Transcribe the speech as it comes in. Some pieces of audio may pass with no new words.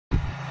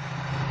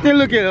Then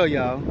look at her,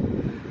 y'all.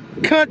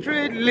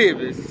 Country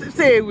living.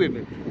 Say it with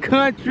me.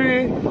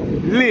 Country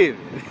living.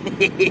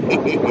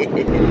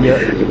 Yeah.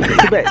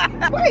 Sit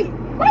back. Wait.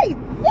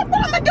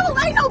 What am I doing?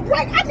 Ain't no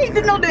break. I need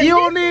to know that. You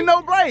don't need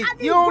no break.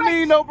 You don't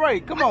need no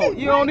break. Come on.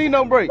 You don't need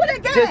no break. Where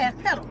that gas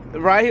pedal?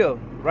 Right here.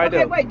 Right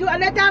there. Okay, wait. Do I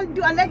let go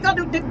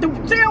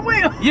the steering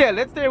wheel? Yeah,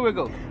 let the steering wheel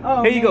go.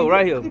 Oh, here you go,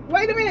 right here.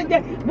 Wait a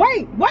minute.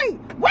 Wait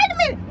a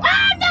minute.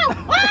 Oh no.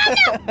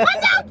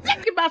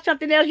 Think about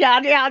something else,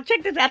 y'all.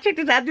 Check this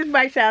out. This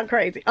might sound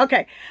crazy.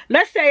 Okay,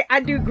 let's say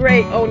I do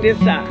great on this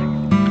side.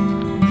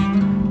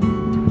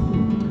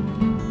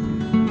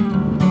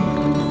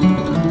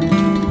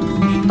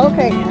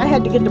 Okay, I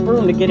had to get the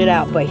broom to get it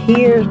out, but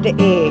here's the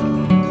egg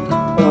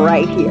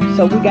right here.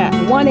 So we got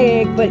one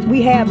egg, but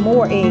we have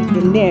more eggs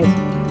than this.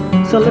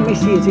 So let me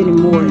see, is any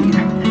more in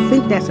there? I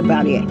think that's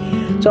about it.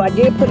 So I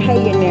did put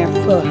hay in there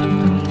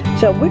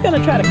so we're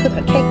gonna try to cook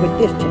a cake with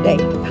this today.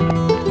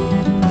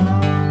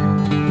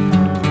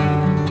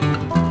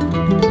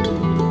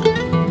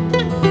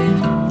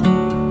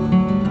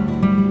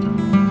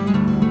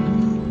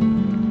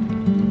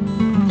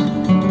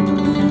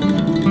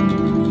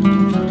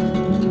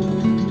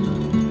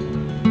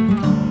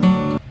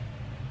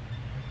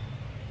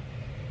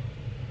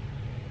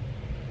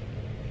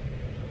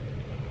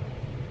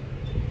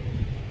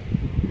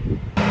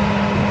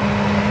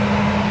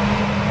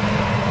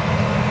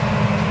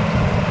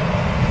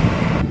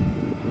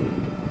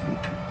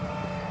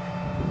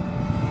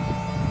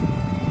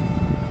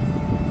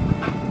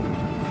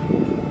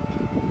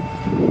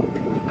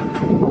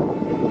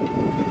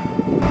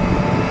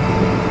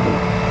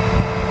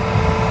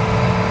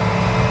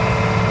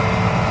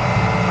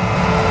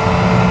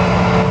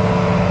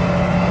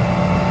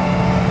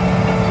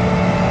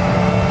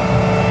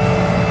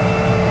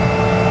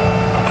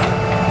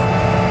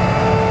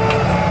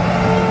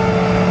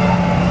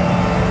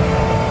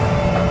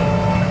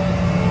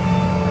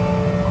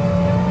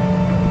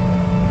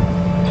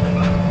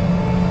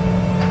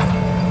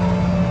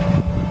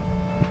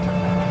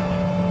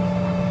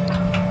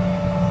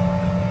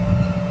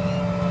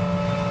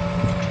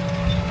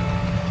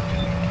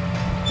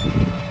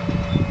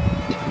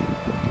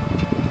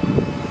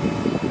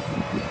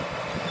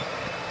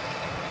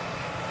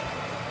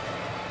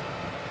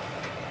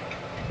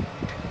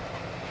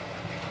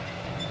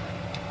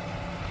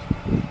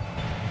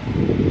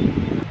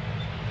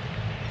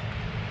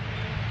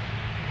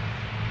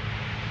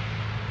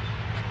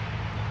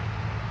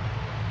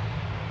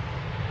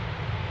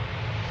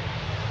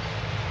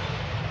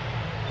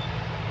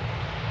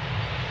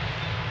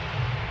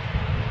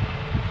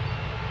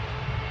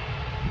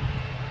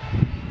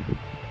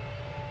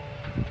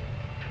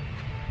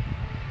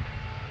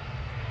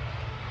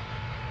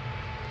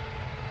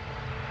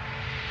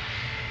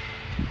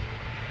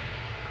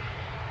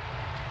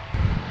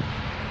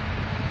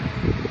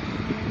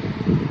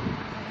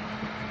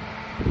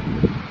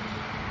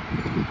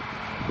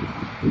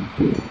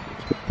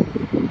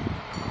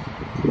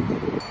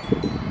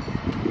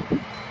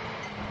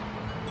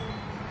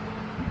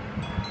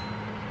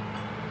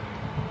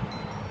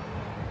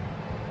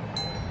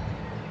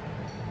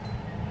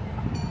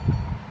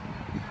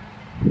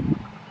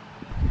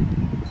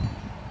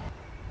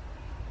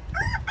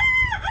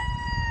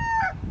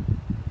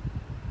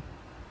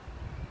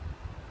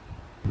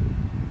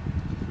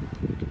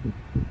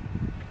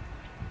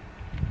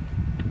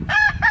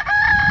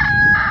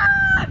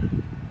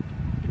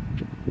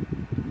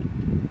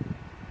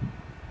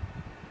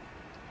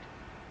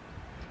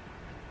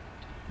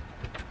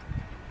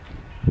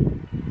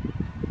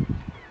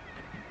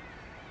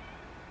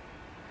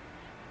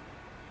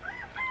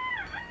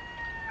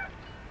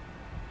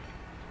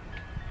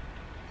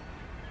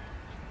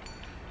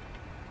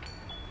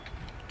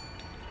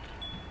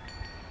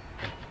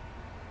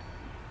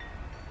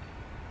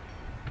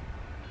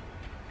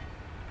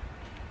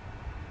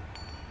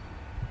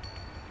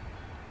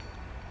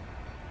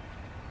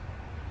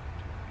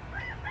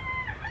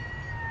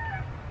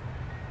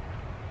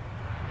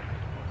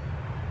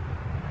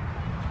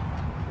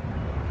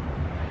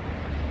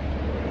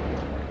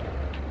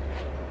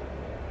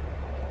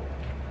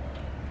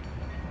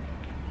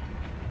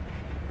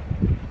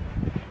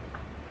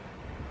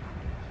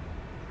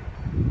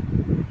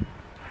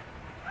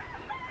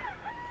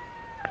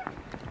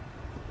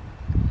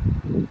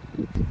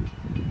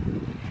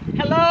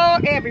 Hello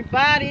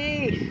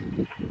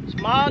everybody,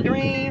 Small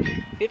Dreams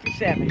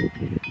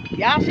 57.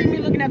 Y'all see me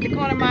looking at the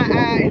corner of my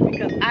eye is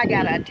because I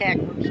got an attack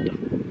rooster.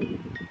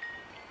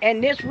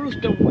 And this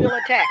rooster will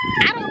attack.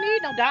 I don't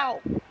need no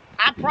dog.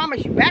 I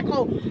promise you,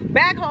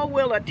 backhoe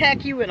will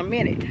attack you in a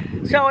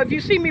minute. So if you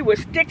see me with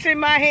sticks in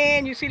my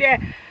hand, you see that?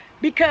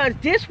 Because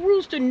this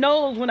rooster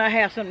knows when I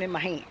have something in my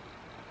hand.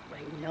 But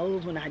he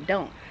knows when I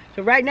don't.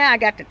 So right now I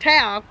got the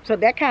towel, so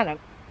that kind of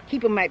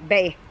keep him at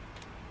bay.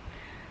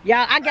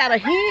 Y'all, I got a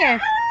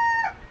hen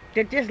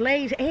that just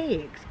lays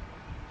eggs.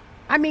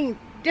 I mean,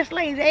 just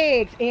lays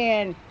eggs,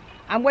 and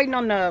I'm waiting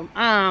on the,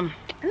 I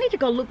need to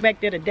go look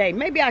back there today.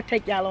 Maybe I'll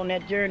take y'all on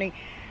that journey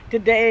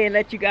today and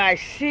let you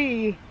guys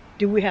see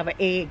do we have an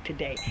egg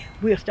today?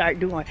 We'll start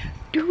doing,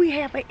 do we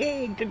have an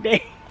egg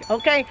today?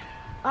 Okay.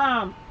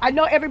 I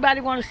know everybody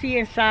want to see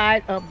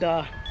inside of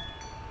the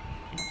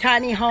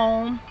tiny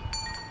home.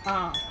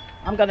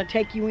 I'm gonna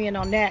take you in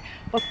on that.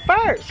 But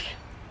first,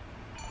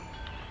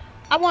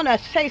 I want to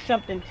say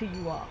something to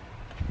you all.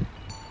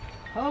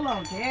 Hold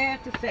on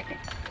just a second.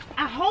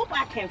 I hope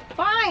I can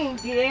find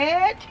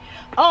it.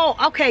 Oh,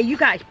 okay, you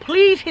guys,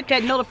 please hit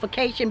that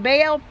notification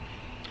bell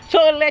so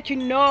it'll let you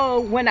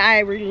know when I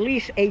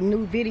release a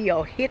new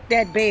video. Hit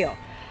that bell.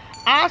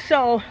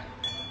 Also,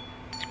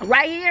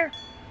 right here,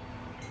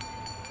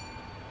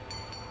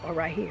 or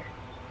right here,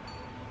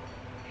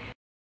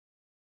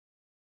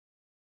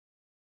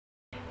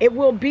 it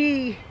will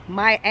be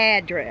my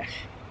address.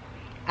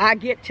 I'll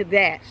get to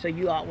that so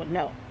you all will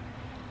know.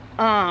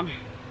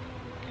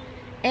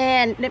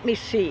 And let me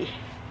see.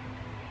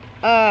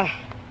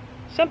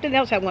 Something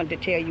else I wanted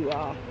to tell you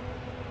all.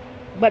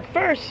 But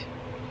first,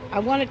 I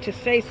wanted to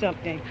say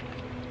something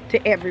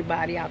to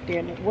everybody out there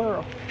in the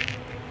world.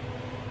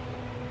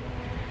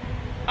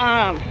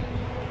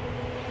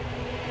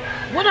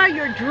 What are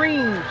your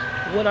dreams?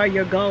 What are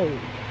your goals?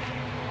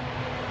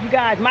 You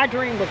guys, my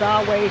dream was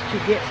always to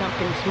get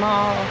something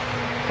small,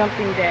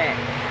 something that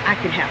I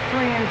can have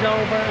friends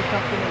over,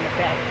 something in the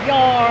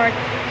backyard,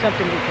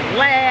 something we can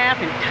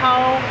laugh and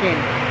talk and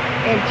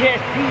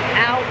just be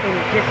out and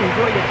just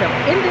enjoy yourself.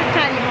 In this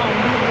tiny home,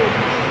 you will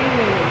be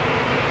seeing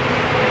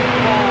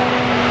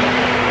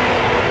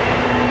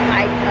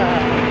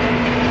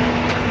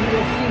you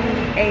will see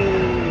a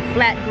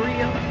flat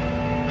grill,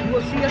 you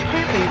will see a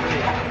camping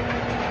grill,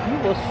 you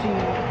will see,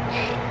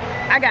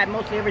 I got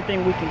most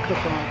everything we can cook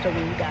on, so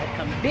when you guys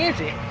come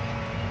visit,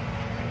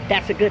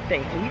 that's a good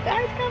thing. When you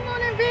guys come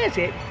on and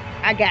visit,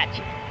 I got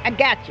you. I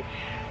got you.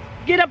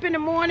 Get up in the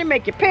morning,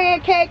 make your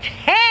pancakes.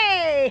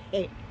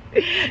 Hey!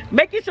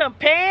 Make you some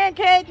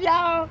pancakes,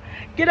 y'all.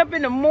 Get up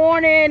in the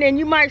morning and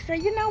you might say,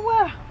 you know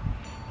what?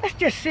 Let's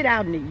just sit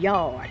out in the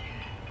yard.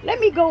 Let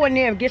me go in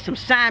there and get some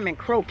salmon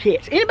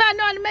croquettes. Anybody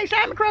know how to make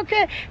salmon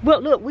croquettes? Well,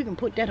 look, we can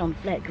put that on the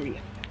flat grill.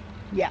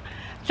 Yeah.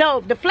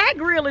 So the flat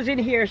grill is in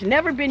here. It's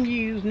never been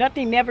used.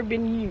 Nothing never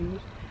been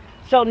used.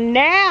 So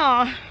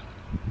now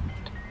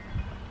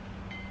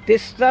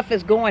this stuff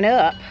is going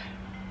up.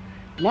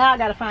 Now I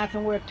gotta find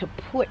somewhere to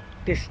put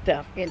this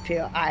stuff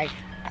until I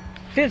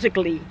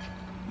physically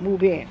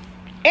move in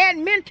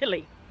and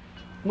mentally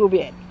move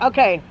in.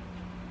 Okay.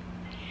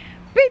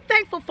 Be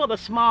thankful for the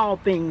small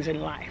things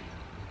in life.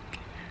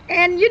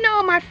 And you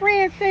know, my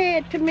friend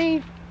said to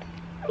me,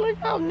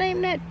 "I'll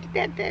name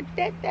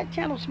that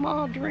channel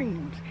Small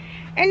Dreams."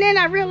 And then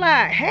I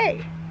realized,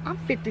 hey, I'm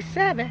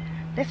 57.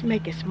 Let's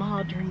make it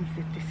Small Dreams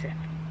 57.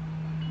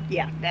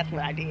 Yeah, that's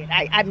what I did.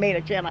 I made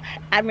a channel.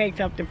 I made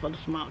something for the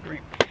small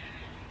dream.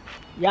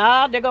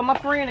 Y'all, there go my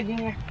friend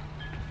again.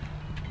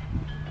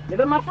 There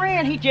go my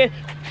friend. He just,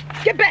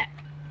 get back.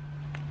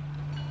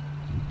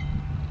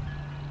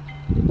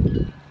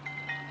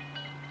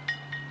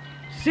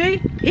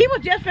 See, he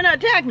was just finna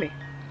attack me.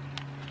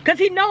 Because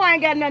he know I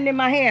ain't got nothing in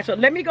my hand. So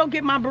let me go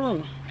get my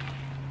broom.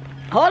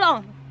 Hold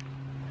on.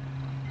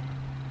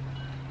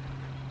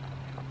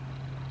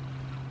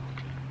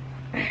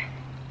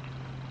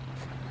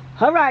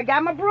 All right,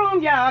 got my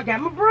broom, y'all.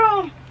 Got my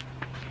broom.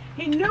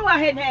 He knew I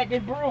hadn't had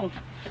this broom.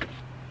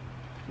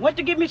 Went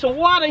to give me some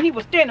water, and he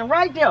was standing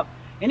right there.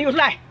 And he was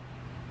like,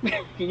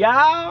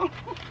 y'all,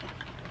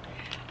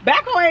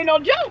 backhoe ain't no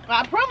joke.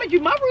 I promise you,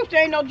 my rooster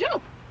ain't no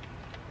joke.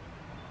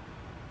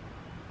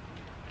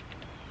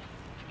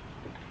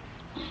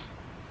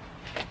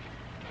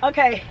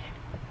 Okay.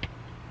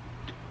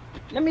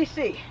 Let me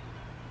see.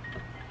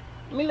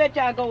 Let me let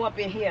y'all go up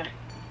in here.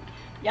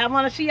 Y'all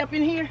want to see up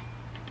in here?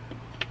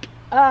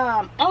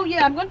 Oh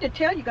yeah, I'm going to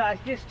tell you guys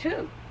this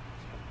too.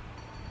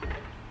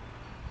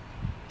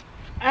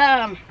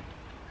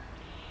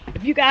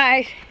 If you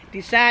guys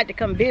decide to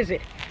come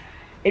visit,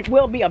 it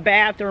will be a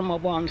bathroom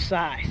over on the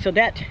side. So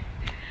that,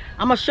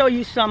 I'm going to show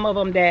you some of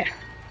them that,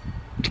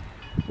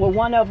 well,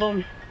 one of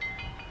them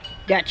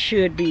that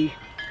should be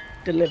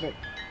delivered.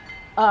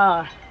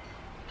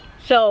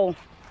 So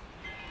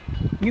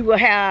you will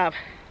have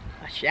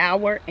a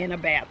shower and a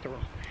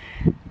bathroom.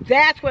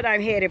 That's what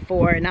I'm headed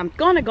for, and I'm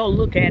gonna go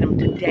look at them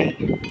today.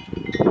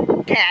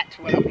 That's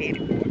what I'm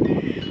headed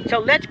for. So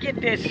let's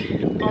get this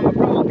on the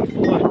road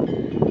before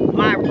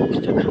my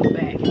rooster come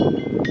back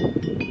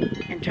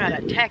and try to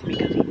attack me,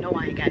 because he know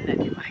I ain't got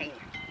nothing in my hand.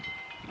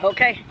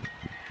 Okay,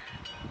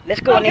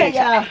 let's go on the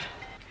inside.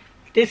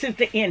 This is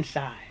the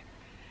inside.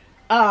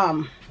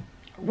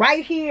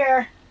 Right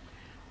here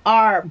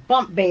are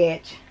bump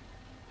beds,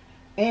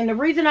 and the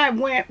reason I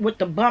went with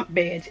the bump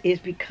beds is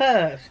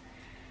because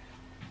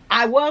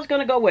I was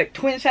going to go with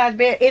twin size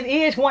bed. It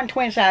is one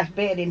twin size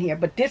bed in here,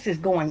 but this is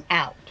going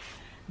out.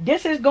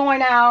 This is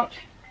going out.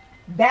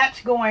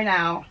 That's going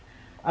out.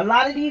 A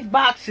lot of these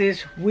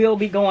boxes will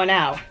be going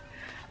out.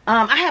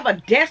 I have a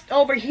desk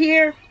over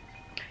here.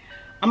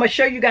 I'm going to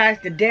show you guys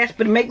the desk,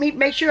 but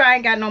make sure I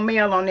ain't got no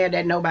mail on there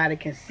that nobody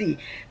can see,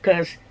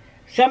 because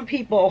some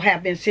people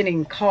have been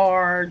sending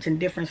cards and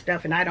different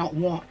stuff, and I don't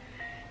want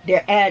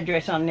their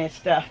address on this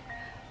stuff.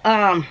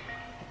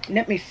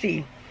 Let me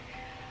see.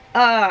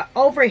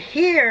 Over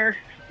here,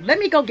 let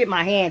me go get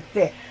my hand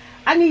set.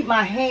 I need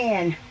my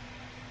hand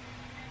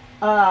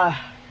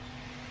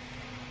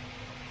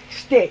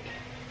stick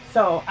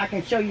so I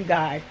can show you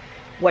guys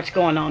what's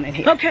going on in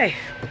here. Okay.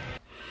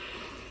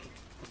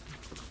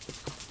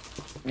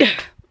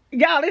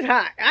 Y'all, it's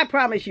hot, I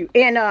promise you.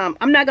 And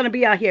I'm not gonna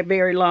be out here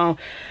very long,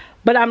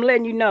 but I'm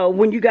letting you know,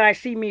 when you guys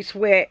see me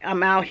sweat,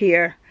 I'm out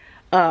here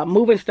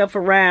moving stuff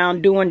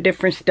around, doing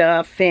different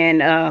stuff,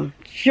 and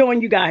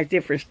showing you guys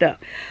different stuff.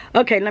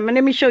 Okay, let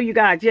me show you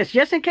guys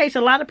just in case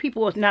a lot of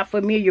people is not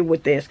familiar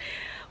with this.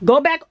 Go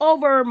back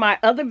over my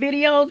other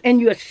videos and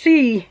you'll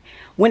see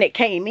when it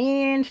came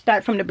in.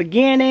 Start from the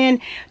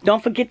beginning.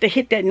 Don't forget to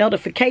hit that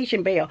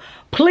notification bell.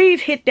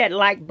 Please hit that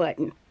like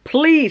button.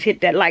 Please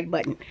hit that like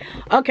button.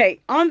 Okay,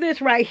 on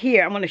this right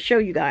here, I'm going to show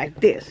you guys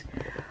this.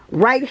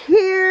 Right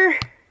here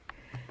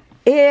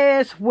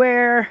is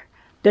where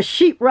the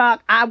sheetrock,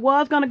 I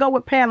was going to go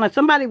with paneling.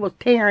 Somebody was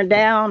tearing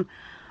down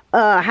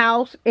a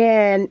house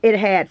and it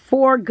had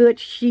 4 good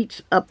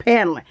sheets of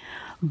paneling.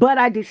 But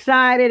I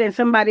decided, and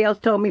somebody else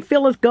told me,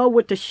 Phyllis, go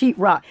with the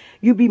sheetrock.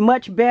 You'll be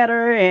much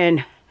better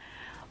and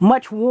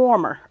much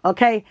warmer,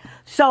 okay?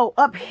 So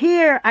up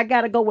here, I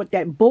got to go with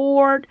that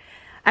board.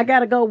 I got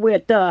to go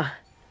with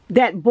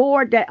that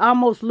board that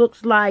almost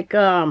looks like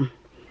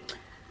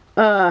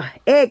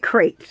egg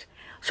crates.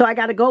 So I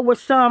got to go with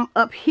some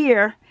up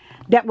here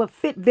that will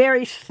fit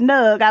very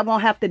snug. I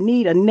won't have to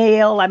need a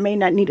nail. I may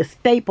not need a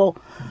staple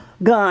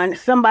gun.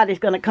 Somebody's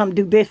going to come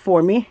do this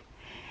for me.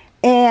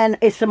 And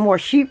it's some more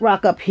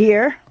sheetrock up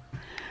here.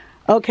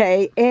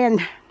 Okay,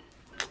 and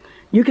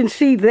you can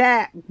see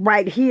that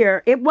right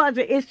here.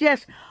 It's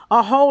just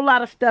a whole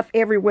lot of stuff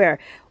everywhere.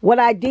 What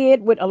I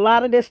did with a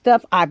lot of this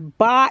stuff, I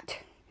bought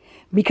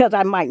because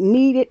I might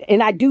need it,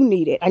 and I do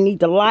need it. I need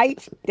the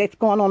lights that's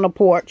going on the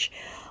porch.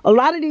 A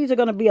lot of these are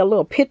going to be a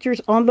little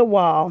pictures on the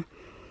wall.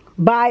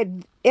 By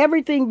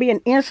everything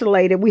being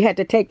insulated, we had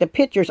to take the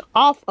pictures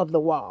off of the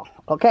wall,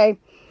 okay?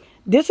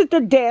 This is the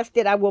desk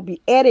that I will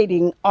be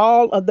editing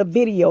all of the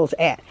videos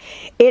at.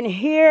 In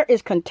here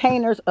is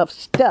containers of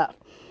stuff.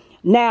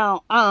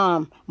 Now,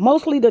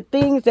 mostly the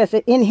things that's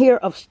in here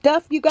of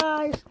stuff, you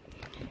guys,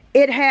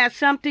 it has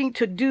something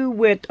to do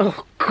with,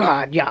 oh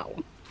God,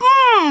 y'all.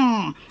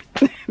 I'm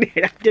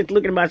just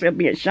looking at myself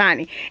being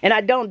shiny, and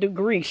I don't do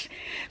grease.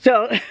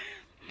 So,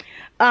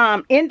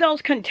 in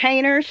those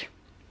containers,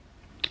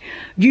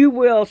 you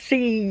will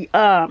see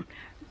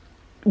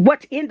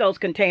what's in those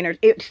containers.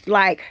 It's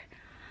like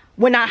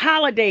when a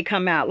holiday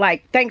come out,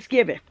 like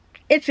Thanksgiving,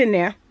 it's in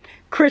there.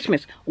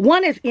 Christmas,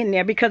 one is in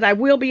there because I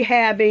will be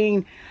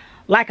having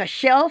like a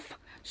shelf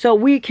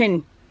so you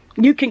can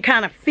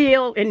kind of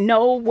feel and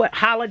know what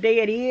holiday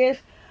it is.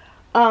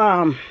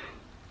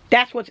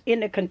 That's what's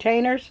in the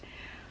containers.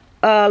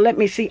 Let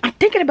me see. I'm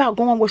thinking about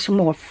going with some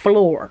more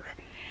floor.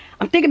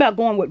 I'm thinking about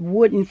going with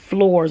wooden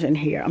floors in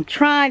here. I'm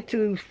trying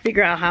to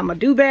figure out how I'm going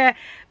to do that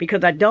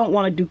because I don't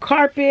want to do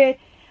carpet.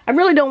 I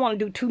really don't want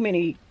to do too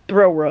many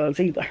throw rugs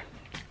either.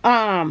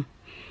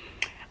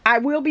 I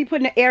will be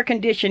putting the air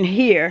condition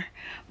here,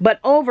 but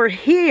over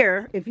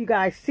here, if you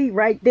guys see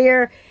right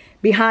there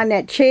behind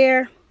that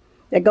chair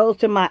that goes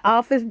to my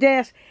office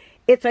desk,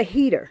 it's a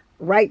heater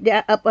right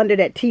there up under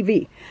that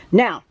TV.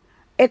 Now,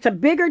 it's a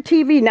bigger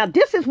TV. Now,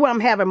 this is where I'm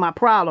having my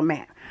problem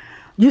at.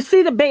 You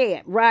see the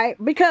bed,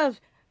 right? Because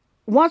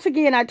once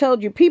again, I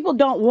told you, people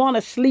don't want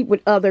to sleep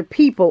with other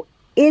people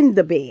in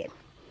the bed.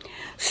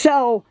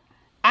 So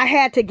I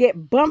had to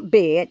get bunk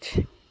beds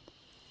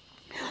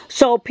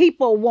so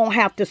people won't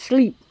have to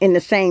sleep in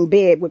the same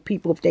bed with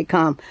people if they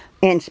come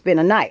and spend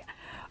a night.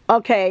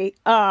 Okay,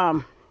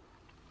 let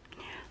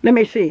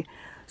me see.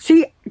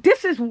 See,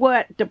 this is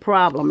what the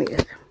problem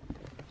is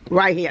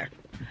right here.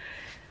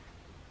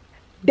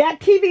 That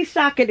TV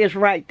socket is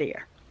right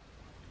there.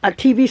 A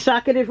TV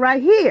socket is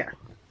right here.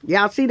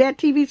 Y'all see that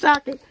TV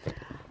socket?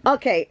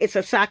 Okay, it's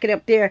a socket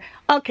up there.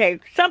 Okay,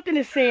 something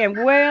is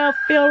saying, well,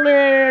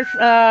 Phyllis,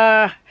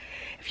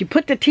 if you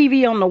put the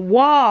TV on the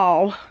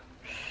wall,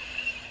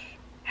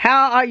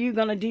 how are you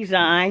going to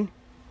design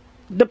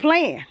the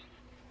plan?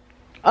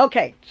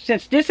 Okay,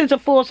 since this is a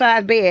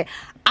full-size bed,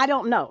 I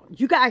don't know.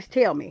 You guys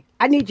tell me.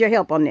 I need your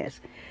help on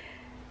this.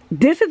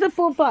 This is a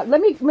full-size.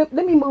 Let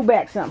me move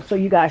back some so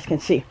you guys can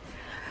see.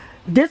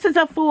 This is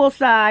a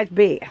full-size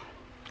bed.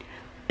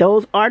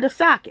 Those are the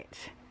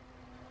sockets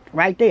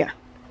right there.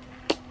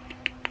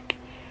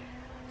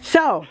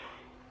 So,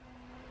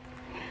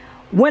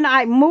 when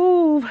I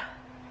move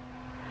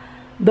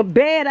the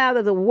bed out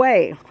of the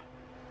way,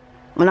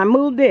 when I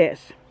move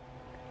this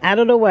out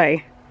of the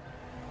way,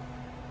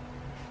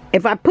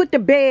 if I put the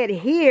bed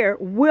here,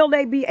 will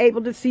they be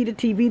able to see the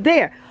TV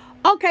there?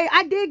 Okay,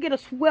 I did get a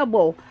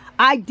swivel.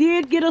 I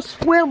did get a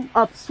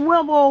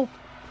swivel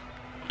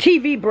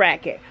TV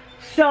bracket.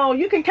 So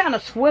you can kind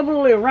of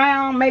swivel it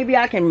around. Maybe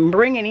I can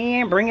bring it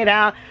in, bring it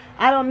out.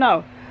 I don't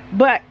know.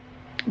 But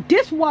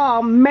this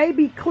wall may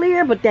be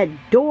clear, but that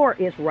door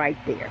is right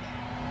there.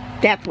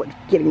 That's what's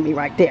getting me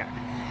right there.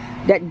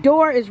 That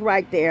door is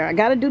right there. I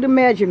got to do the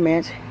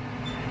measurements.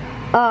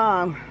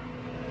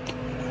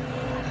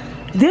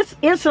 This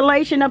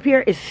insulation up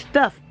here is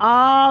stuffed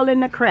all in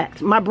the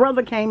cracks. My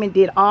brother came and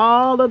did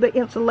all of the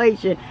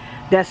insulation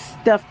that's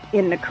stuffed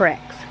in the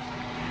cracks.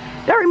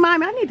 That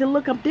reminds me, I need to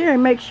look up there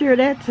and make sure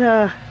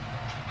that's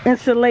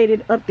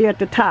insulated up there at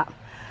the top.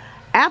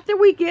 After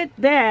we get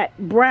that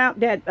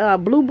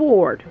blue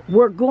board,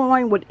 we're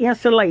going with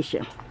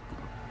insulation.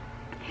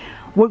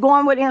 We're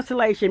going with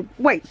insulation.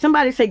 Wait,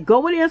 somebody say go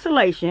with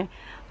insulation,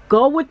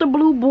 go with the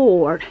blue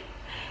board,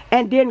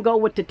 and then go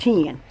with the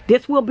tin.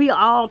 This will be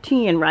all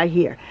tin right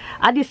here.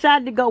 I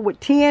decided to go with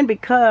tin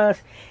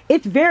because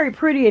it's very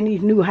pretty in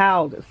these new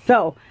houses.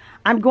 So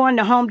I'm going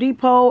to Home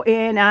Depot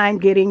and I'm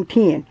getting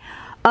tin.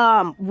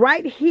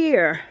 Right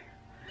here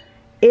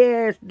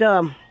is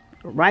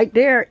right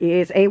there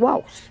is a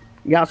walls.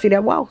 Y'all see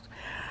that walls?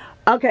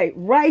 Okay,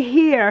 right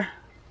here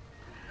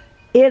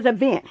is a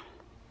vent.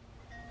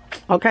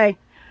 Okay,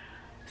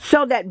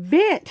 so that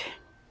vent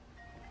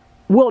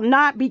will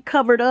not be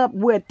covered up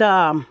with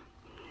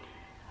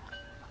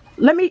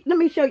let me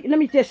show you. Let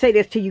me just say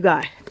this to you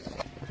guys.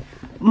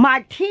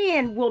 My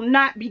tin will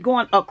not be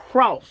going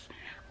across.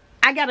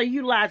 I got to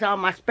utilize all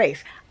my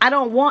space. I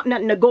don't want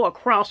nothing to go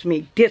across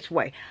me this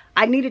way.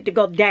 I need it to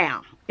go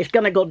down. It's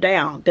going to go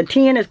down. The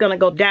tin is going to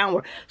go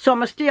downward. So I'm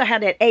going to still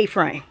have that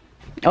A-frame.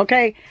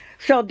 Okay?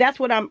 So that's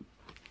what I'm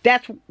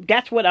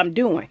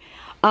doing.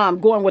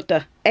 Going with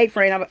the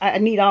A-frame. I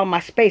need all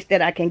my space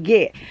that I can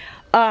get.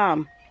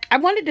 I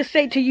wanted to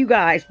say to you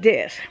guys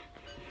this.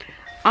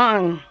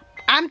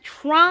 I'm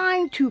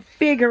trying to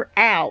figure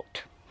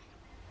out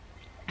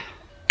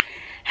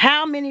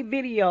how many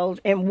videos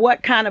and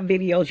what kind of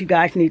videos you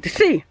guys need to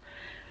see.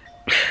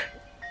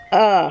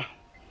 I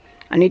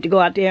need to go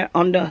out there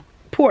on the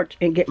porch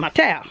and get my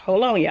towel.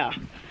 Hold on, y'all.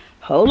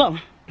 Hold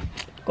on.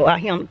 Go out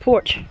here on the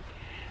porch.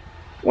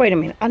 Wait a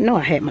minute. I know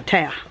I had my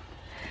towel.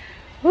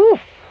 Whew.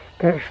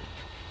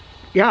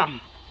 Y'all.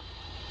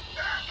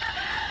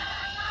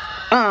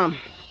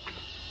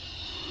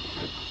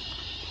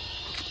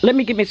 Let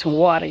me get me some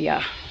water,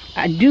 y'all.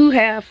 I do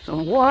have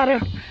some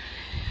water.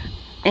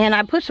 And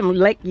I put some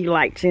Lakey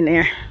lights in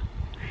there.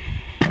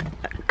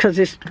 Because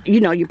it's,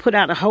 you know, you put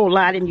out a whole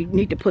lot and you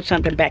need to put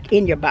something back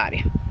in your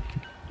body.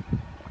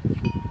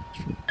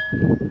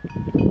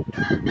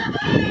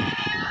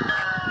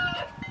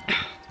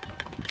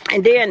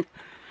 And then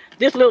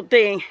this little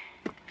thing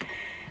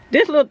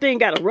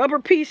got a rubber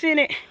piece in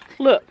it.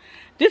 Look,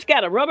 this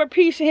got a rubber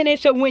piece in it,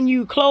 so when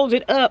you close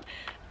it up,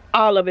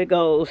 all of it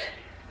goes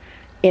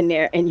in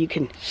there and you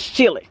can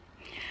seal it.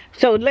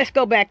 So let's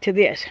go back to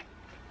this.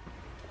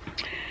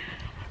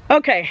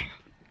 Okay,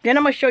 then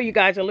I'm going to show you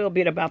guys a little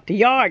bit about the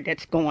yard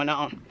that's going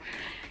on.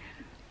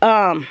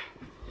 I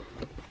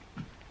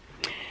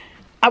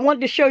wanted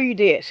to show you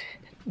this.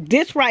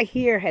 This right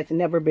here has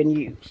never been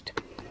used.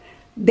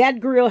 That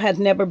grill has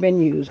never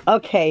been used.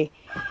 Okay,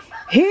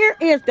 here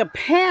is the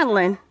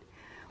paneling.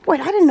 Wait,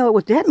 I didn't know it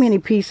was that many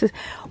pieces.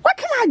 What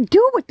can I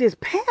do with this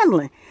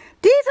paneling?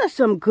 These are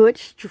some good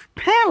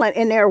paneling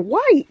and they're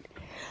white.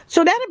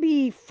 So that'll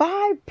be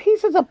 5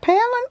 pieces of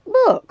paneling.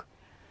 Look.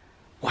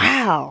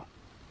 Wow.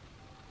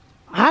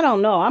 I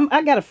don't know.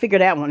 I got to figure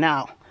that one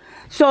out.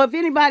 So if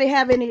anybody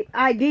have any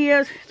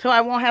ideas so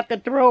I won't have to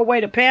throw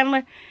away the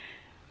paneling.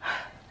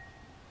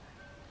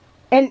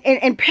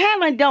 And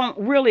paneling don't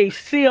really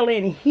seal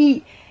in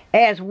heat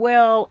as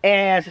well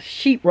as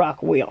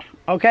sheetrock will.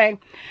 Okay.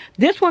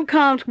 This one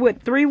comes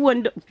with 3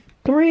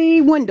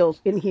 windows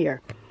in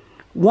here.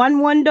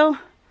 1 window,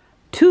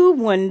 2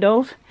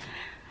 windows.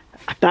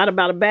 I thought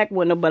about a back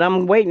window, but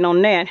I'm waiting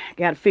on that.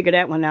 Got to figure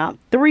that one out.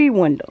 3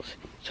 windows.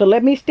 So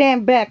let me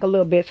stand back a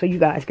little bit so you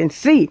guys can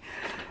see.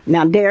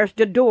 Now there's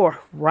the door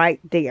right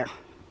there.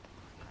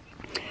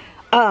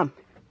 A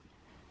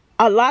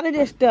lot of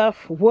this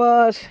stuff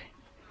was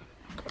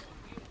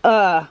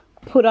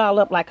put all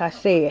up like I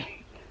said.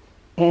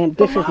 And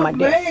this is my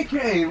desk.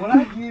 When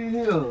I get in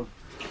here.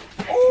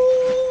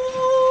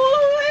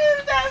 Oh,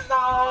 where's that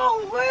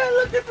song? Well,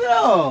 look at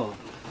that.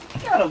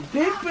 Got a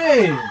big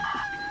bed.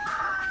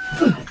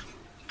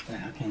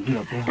 I can't get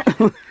up there.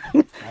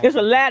 It's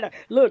a ladder.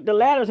 Look, the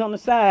ladder's on the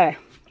side.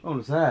 On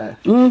the side?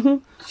 Mm-hmm.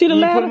 See the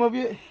ladder? You put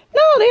them up yet?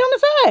 No, they on the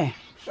side.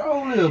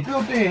 Show them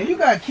built in. You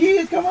got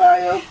kids coming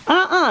out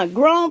here?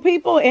 Grown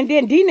people, and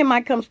then Dean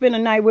might come spend the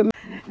night with me.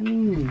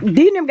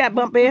 Dean got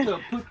bump bed.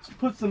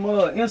 Put some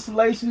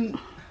insulation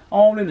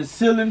on in the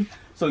ceiling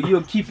so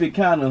you'll keep it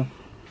kind of,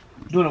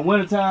 during the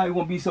winter time, it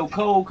won't be so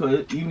cold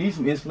because you need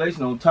some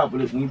insulation on top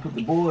of it when you put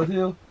the boards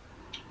here.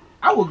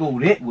 I would go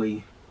that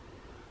way.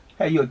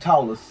 Have you a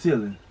taller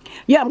ceiling.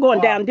 Yeah, I'm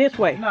going down this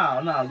way.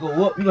 No,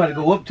 go up. You got to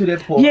go up to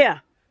that part. Yeah.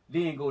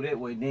 Then go that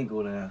way, then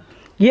go down.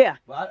 Yeah.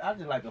 But I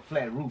just like a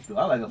flat roof, though.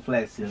 I like a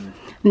flat ceiling.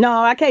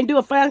 No, I can't do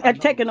a flat. I'm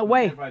taking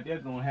away. That right there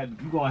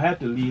you're gonna have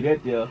to leave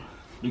that there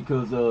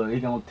because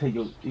it's gonna take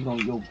your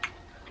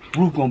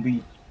roof gonna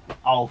be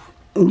off.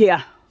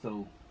 Yeah.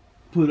 So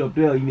put it up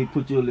there. You need to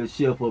put your little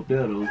shelf up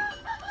there, though.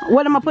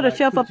 What am I put a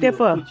shelf up there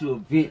for? Put you a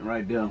vent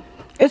right there.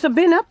 It's a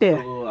bin up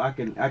there. So I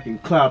can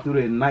climb through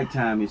there at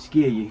nighttime and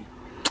scare you.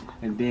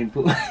 And then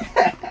put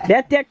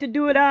That Dexter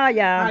do it all,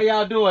 y'all. How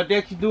y'all doing?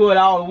 Dexter do it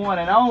all, one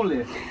and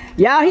only.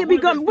 Y'all, he'll be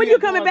coming. When you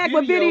coming back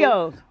with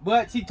videos?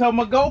 But she told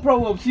my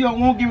GoPro up. She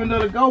won't give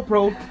another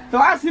GoPro. So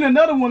I seen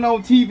another one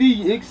on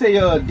TV. It say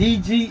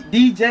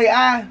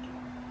DJI,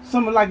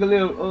 something like a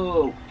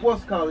little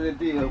what's it called that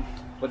deal.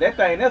 But that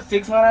thing, that's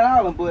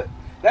 $600. But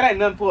that ain't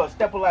nothing for a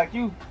stepper like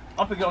you.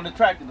 I'm picking on the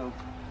tractor though.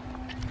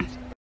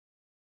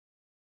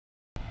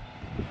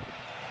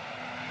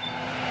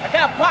 I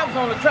got Pops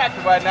on the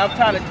tractor right now. I'm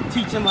trying to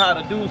teach him how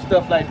to do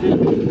stuff like this.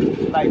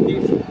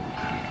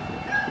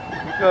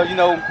 Because, you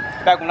know,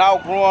 back when I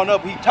was growing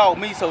up, he taught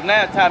me, so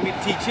now it's time for me to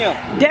teach him.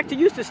 Dexter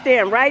used to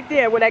stand right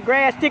there where that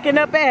grass sticking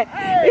up at.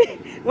 Hey.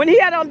 When he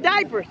had on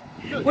diapers.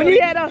 Look, when he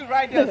had on...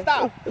 Right there,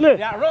 stop. Look.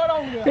 Yeah, run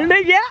over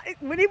there. Yeah,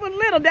 when he was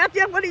little, that's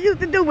just what he used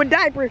to do with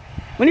diapers.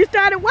 When he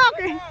started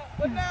walking...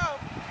 But now,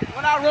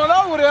 when I run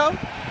over there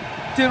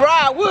to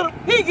ride with him,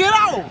 he get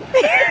on.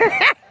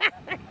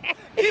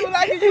 He was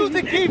like he used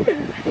to keep it.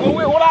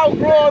 When I was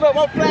growing up,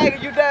 I'm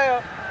flagging you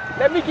down.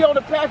 Let me get on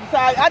the passenger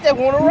side. I just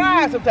want to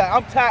ride sometimes.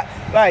 I'm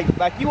tired.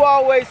 Like you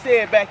always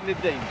said back in the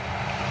day.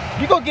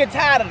 You gonna get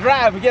tired of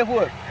driving. Guess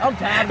what? I'm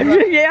tired of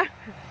driving. Yeah.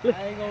 I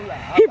ain't gonna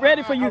lie. He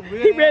ready for you.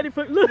 He ready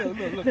for look.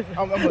 Look.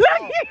 I'm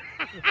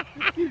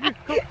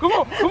come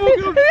on.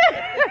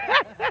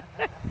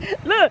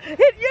 Look, you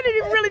didn't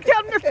even really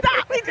tell him to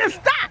stop. He just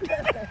stopped.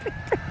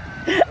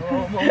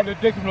 I'm on the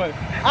dick run.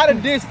 I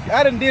done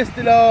dissed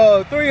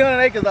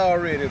 300 acres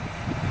already.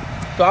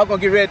 So I'm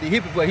gonna get ready to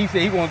hit it, but he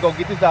said he wanna go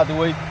get this out the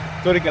way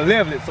so they can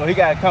level it. So he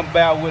gotta come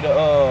back with the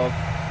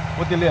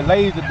little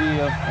laser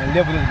deal and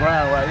level this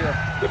ground right here.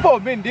 We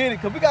both been did it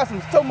because we got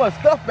so much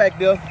stuff back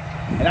there.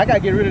 And I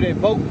gotta get rid of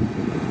that boat.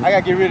 I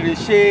gotta get rid of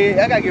this shed.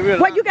 I gotta get rid of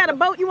What, you got a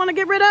boat you wanna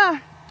get rid of?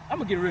 I'm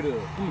gonna get rid of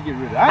it.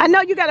 I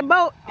know you got a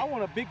boat. I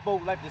want a big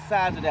boat like the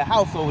size of that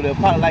house over there,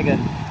 probably like a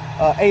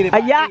 80 by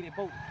 80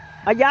 boat.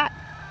 A yacht?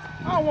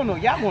 I don't want no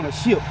yacht, I want a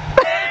ship.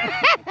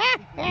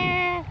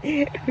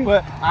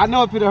 But I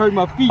know if it'll hurt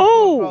my feet.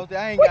 Ooh,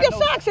 where your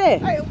socks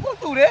at? Hey, don't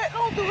do that.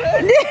 Don't do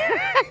that.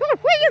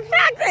 Where your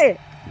socks at?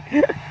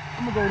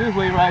 I'm gonna go this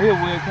way right here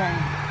where it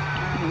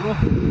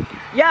came.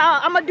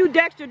 Y'all, I'm gonna do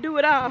Dexter do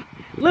it all.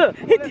 Look.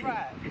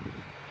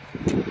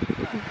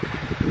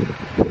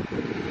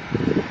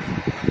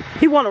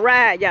 He wanna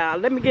ride, y'all.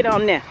 Let me get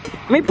on there.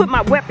 Let me put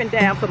my weapon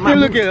down for my... Hey,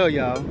 look at her,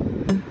 y'all.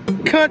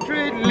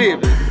 Country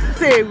living.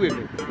 Say it with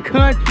me.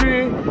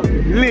 Country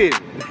living.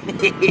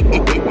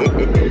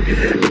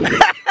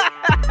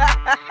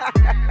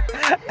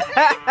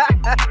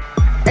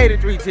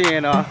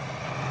 8310. I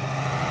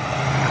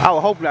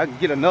was hoping I could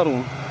get another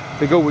one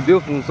to go with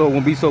this one, so it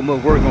won't be so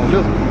much work on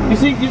this one. You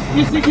see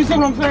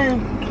what I'm saying?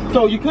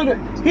 So you couldn't.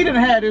 He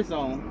didn't have this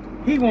on.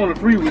 He wanted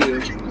free wheel.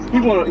 He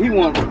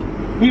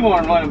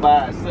wanted running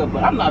by himself.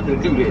 But I'm not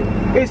gonna do that.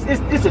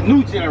 It's a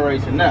new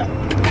generation now.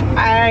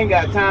 I ain't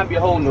got time to be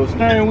holding no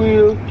steering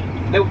wheel.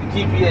 That was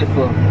the GPS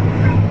for.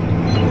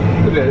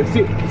 Look at it.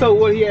 See, so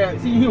what he had?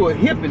 See, he was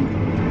hipping.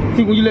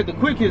 See, when you let the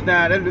quick hits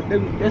down,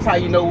 that's how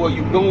you know where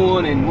you're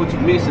going and what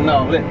you're missing and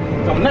all that.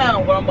 So now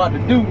what I'm about to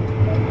do,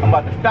 I'm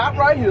about to stop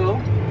right here.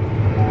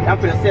 I'm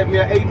gonna set me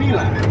an AB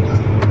line.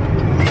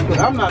 Cause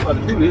I'm not about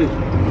to do this.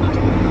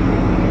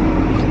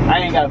 I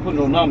ain't gotta put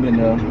no number in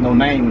there, no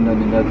name or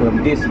nothing in there, cause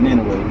I'm dissing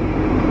anyway.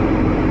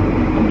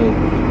 I'm gonna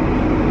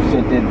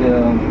set that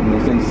down, I'm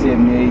gonna say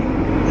 78.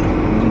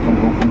 I'm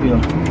gonna go from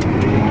here.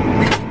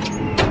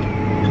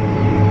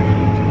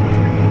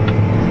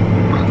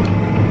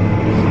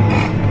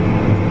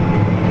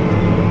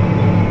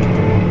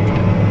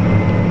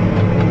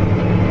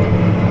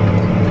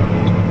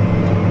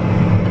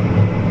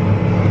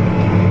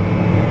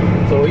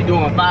 So he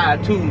doing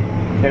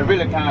 5.2. That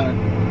really kind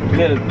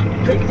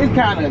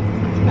of,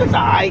 it's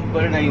alright,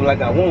 but it ain't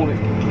like I want it.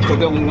 So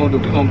that's what we're gonna do.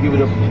 We're gonna give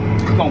it up,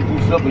 we're gonna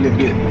boost it up a little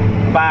bit.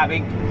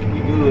 5.8, we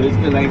good.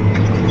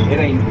 It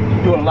ain't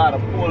doing a lot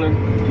of pulling.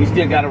 You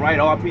still got the right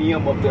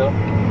RPM up there.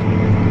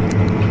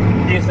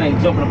 This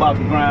ain't jumping above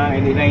the ground,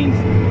 and it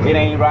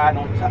ain't riding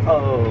on top,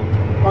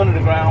 under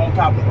the ground, on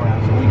top of the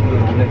ground. So we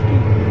good on that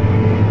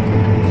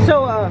too. So,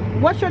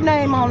 what's your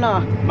name on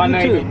My YouTube?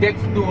 name is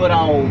Dexter Do It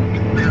All.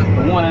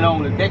 The one and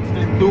only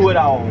Dexter Do It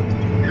All.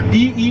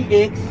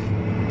 DEXTER.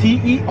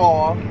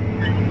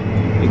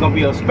 It's gonna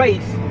be a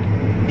space.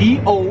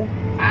 DOITALL.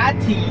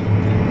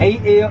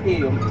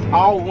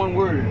 All one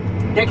word.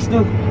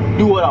 Dexter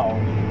Do It All.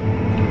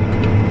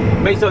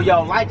 Make sure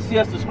y'all like,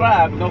 share,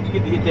 subscribe, and don't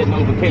forget to hit that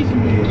notification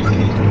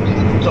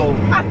bell. So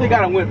I think I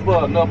done went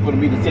far enough for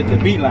me to set the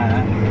B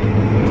line.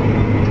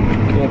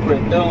 Then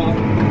press done.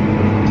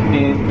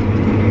 Then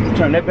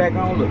turn that back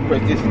on. Look,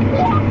 press this.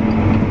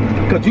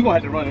 Cause you gonna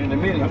have to run it in a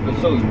minute. I'm gonna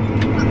show you.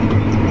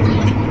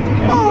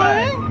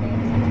 Alright.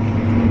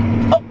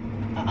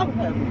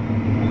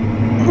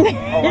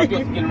 Oh, I guess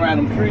getting around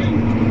them trees.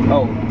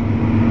 Oh.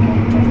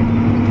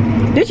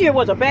 This year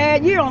was a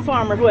bad year on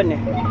farmers, wasn't it?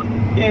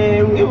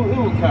 Yeah, it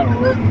was kind of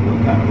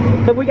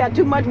rough. But we got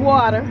too much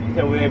water.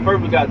 So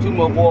first we got too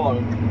much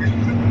water.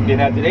 Then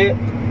after that,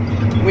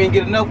 we didn't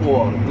get enough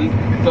water.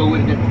 So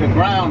the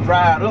ground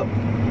dried up,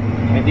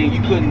 and then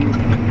you couldn't,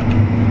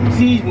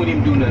 seeds wouldn't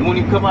even do nothing,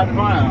 wouldn't even come out the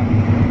ground.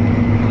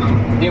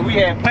 Then we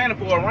had planted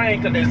for a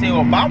rain because they said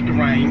about to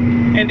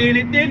rain, and then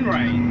it didn't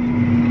rain.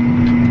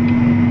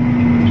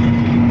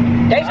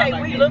 They say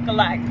we look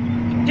alike.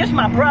 Just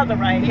my brother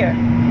right here.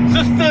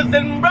 Sisters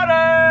and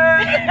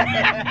brothers!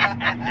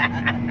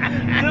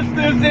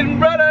 Sisters and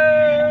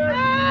brothers!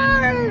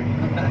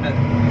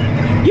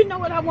 You know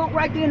what I want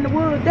right there in the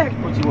woods there?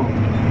 What you want?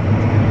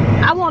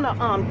 I want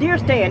a deer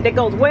stand that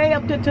goes way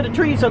up to the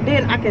tree so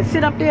then I can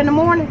sit up there in the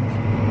morning.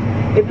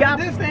 If y'all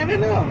Deer stand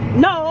in there?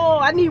 No,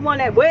 I need one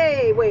that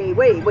way.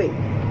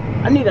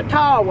 I need a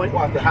tall one.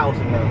 Watch the house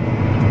in there.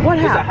 What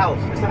It's a house?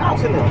 house. It's a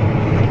house in there.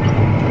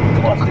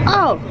 Watch this.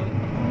 Oh.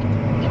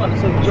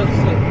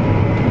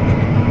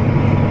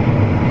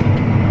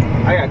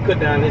 I gotta cut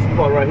down this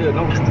part right here.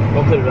 Don't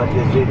cut it up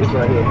this shit. This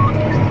right here.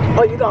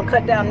 Oh, you gonna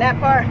cut down that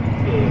part?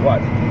 Yeah,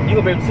 watch. You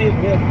gonna be able to see it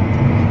from here.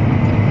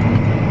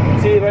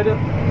 See it right there?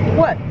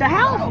 What? The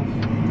house?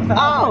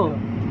 Oh.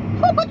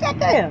 Who put that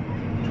there?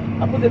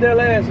 I put it there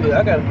last year.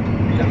 I gotta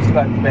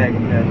slide the bag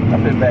up there. I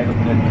put the bag up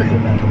there and cut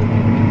it down.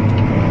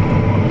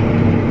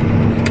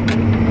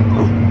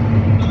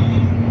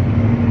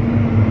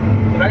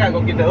 But I gotta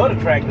go get the other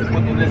tractors,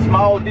 put the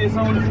small disc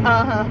on it.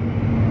 Uh-huh.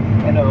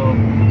 And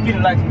get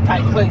it like some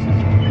tight places.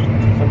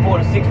 Some 4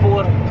 to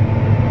 640.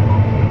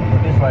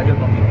 This right here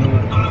gonna be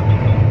good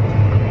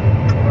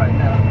right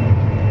now.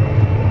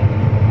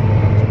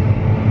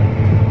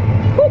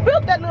 Who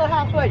built that little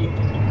house for you?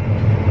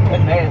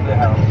 That's Nad's little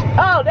house.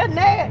 Oh, that's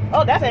Nad.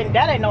 Oh, that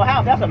ain't no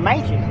house. That's a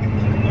mansion.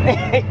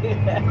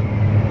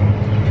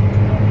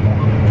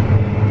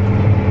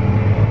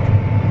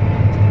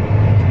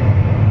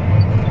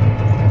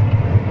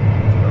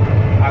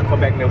 I'll come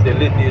back there with that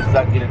lit disc so I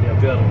can get in there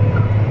better.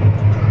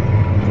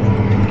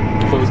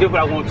 So this is what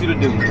I want you to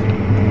do.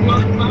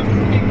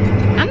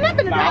 I'm not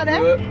gonna try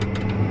that.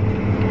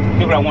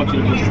 Here's what I want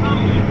you to do.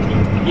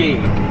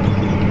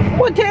 Yeah.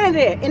 What time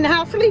is it? In the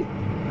house sleep?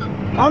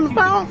 On the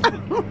phone?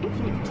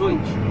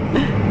 Twitch.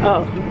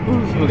 Oh.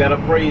 She got her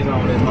praise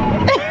on this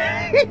moment.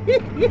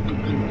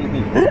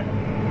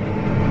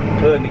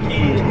 Her and the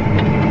kids.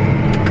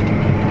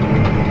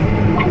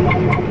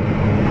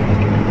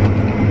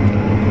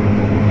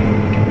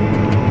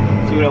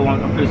 See what I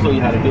want? I'm gonna show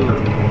you how to do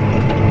it.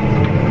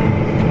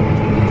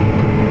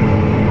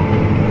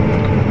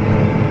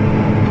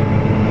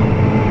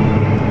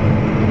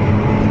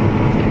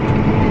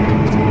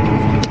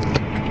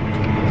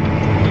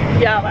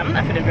 Y'all, I'm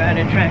not gonna drive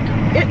that tractor.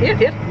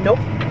 It's nope.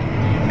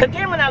 Cause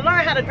then when I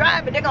learn how to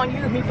drive it, they're gonna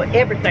use me for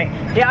everything.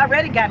 They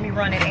already got me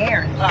running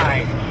errands.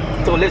 Alright,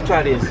 so let's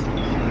try this.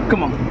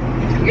 Come on.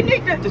 You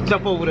need to Just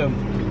jump over them.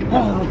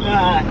 Oh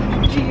God.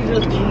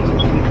 Jesus.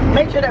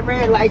 Make sure that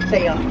red light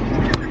stay on.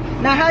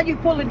 Now how you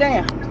pull it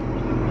down?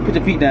 Put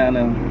your feet down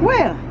now.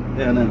 Where?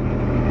 Down now.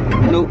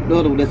 No, the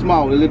other one, that's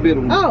small, a little bit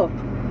of one. Oh.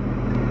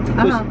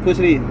 Push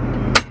it in.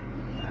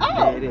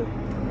 Oh. There it is.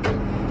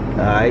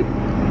 Alright.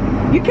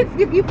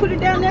 You put it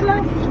down that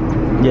low?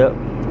 Yep.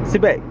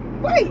 Sit back.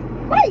 Wait.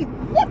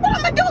 What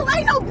am I doing?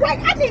 Ain't no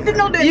brake. I need to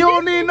know this. You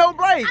don't need no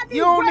brake.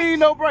 You don't need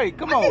no brake.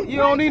 Come on. You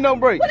don't need no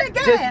brake. What that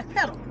gas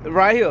pedal?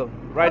 Right here.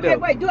 Right there.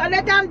 Okay, wait. Do I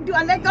let go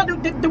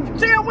the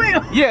steering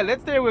wheel? Yeah, let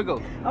the steering wheel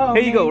go. Oh,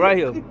 here you go, right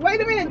here. Wait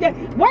a minute.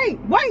 Wait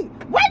a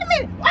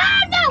minute.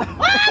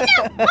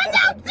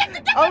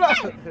 Oh no.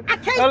 I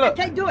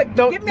can't do it.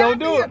 Don't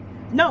do it.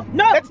 No.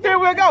 Let the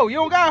steering wheel go. You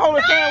don't gotta hold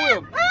the steering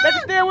wheel. Let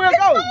the steering wheel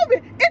go.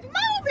 It's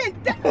moving.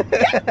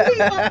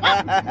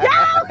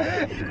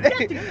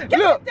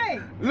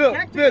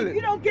 Look, Billy.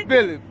 You don't get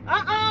Billy.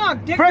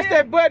 Press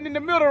that button in the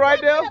middle right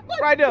there.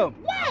 Right there.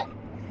 What?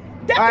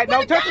 Alright,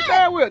 don't touch the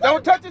steering wheel.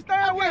 Don't touch the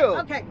steering wheel.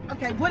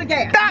 Okay. Put a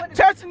gas. Stop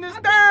touching the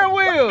steering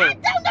wheel. I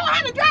don't know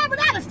how to drive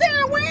without a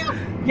steering wheel.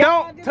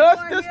 Don't touch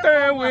the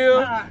steering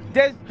wheel.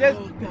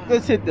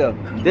 Just sit there.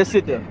 Just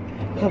sit there.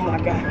 Oh my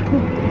God.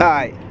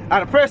 Alright.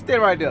 I press that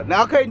right there.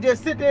 Now, okay,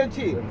 just sit there and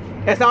chill.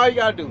 That's all you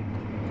gotta do.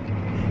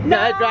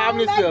 Now,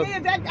 driving itself.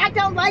 I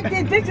don't like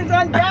this. This is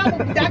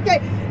undrivable.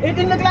 It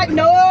didn't look like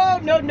no.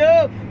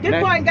 This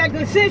boy ain't got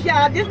good sense,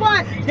 y'all. This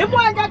boy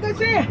ain't got good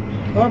sense.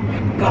 Oh my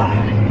God.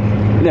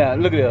 Now,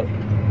 look at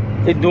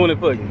that. It's doing it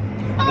for you.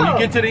 When you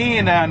get to the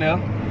end down there.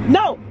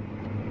 No.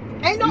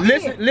 Ain't no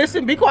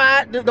Listen, be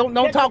quiet.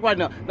 Don't talk right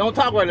now. Don't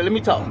talk right now. Let me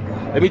talk.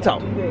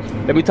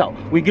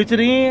 When you get to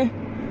the end,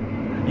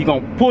 you're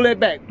gonna pull that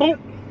back. Boom.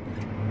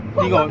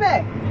 Pull what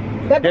back?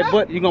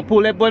 You're gonna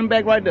pull that button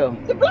back right there.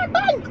 The black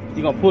button?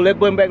 You're gonna pull that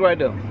button back right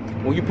there.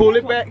 When you pull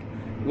it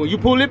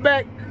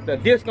back, the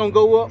disc gonna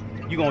go up.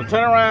 You're gonna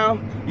turn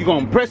around, you're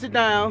gonna press it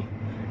down,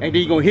 and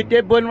then you're gonna hit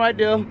that button right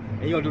there,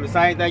 and you're gonna do the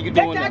same thing you're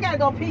doing now. I gotta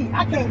go pee.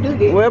 I can't do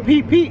this. Well,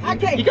 pee. I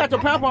can't. You got your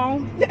pop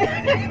on. I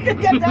can't do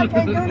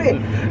this.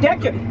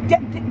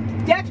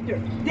 Dexter,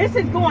 this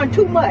is going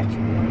too much.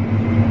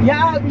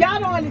 Y'all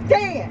don't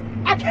understand.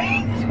 I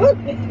can't do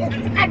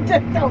this. I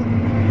just don't.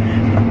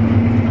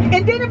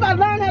 And then if I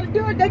learn how to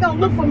do it, they're gonna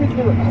look for me to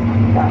do it. Oh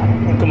my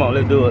God. Come on,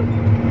 let's do it.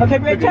 Okay,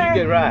 ready? You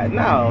get right.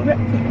 No.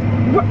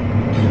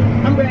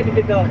 I'm ready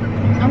to go.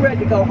 I'm ready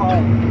to go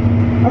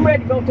home. I'm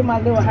ready to go to my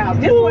little house.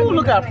 Ooh,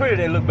 look how pretty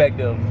they look back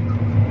there.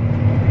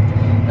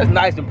 That's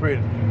nice and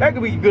pretty. That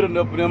could be good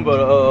enough for them, but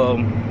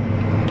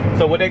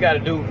so what they gotta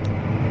do,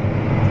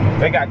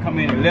 they gotta come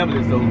in and level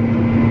it, so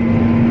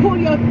pull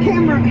your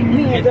camera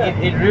lens up.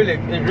 It's really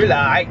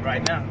alright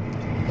right now.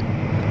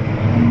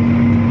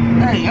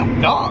 Hey,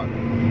 I'm dark.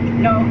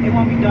 No, it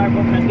won't be dark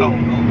over the door.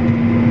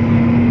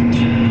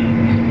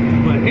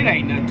 But it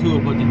ain't nothing to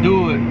it but to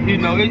do it, you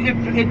know,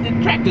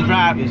 the tractor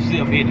drive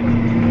itself in it.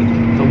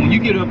 So when you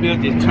get up there,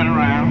 just turn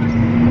around,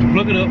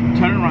 plug it up,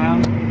 turn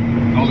around,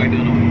 go back the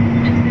other way.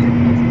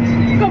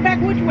 Go back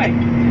which way?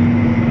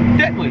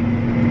 That way.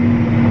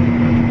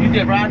 You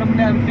just ride up and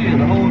down the field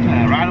the whole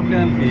time. Ride up and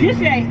down the field.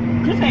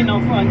 This ain't no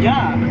fun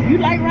job. You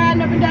like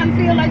riding up and down the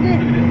field like this?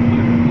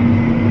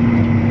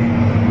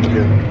 Look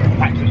at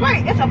that.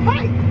 Wait, it's a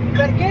pipe. You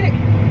better get it.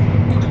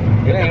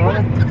 It ain't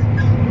running.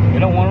 You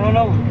don't want to run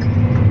over.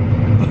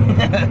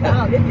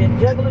 Oh, they're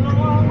just juggling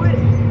along with it.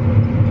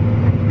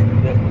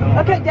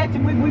 Okay,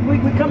 Jackson, we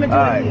coming to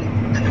the end.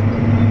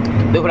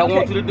 That's what I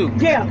want you to do.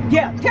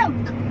 Yeah. Tell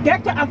me.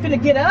 Jackson, I'm finna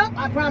get up.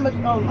 I promise.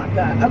 Oh my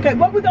God. Okay,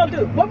 what we gonna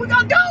do? What we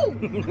gonna do?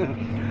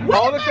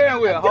 Hold the steering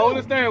wheel. Hold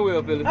the steering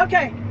wheel, Phyllis.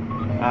 Okay.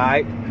 All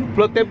right.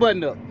 Plug that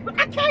button up.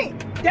 I can't.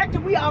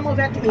 Jackson, we almost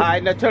at the end. All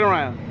right, now turn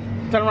around.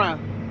 Turn around.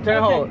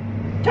 Turn hard.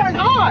 Turn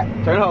hard.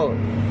 Turn hard.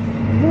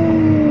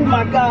 Oh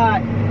my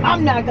God.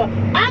 I'm not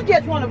gonna. I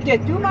just want to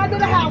just do my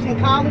little house and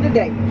call it a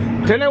day.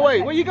 Turn that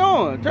way. Where you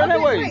going? Turn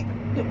that way. Wait.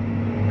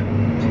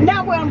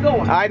 Now where I'm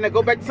going. All right, now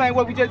go back the same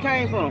way we just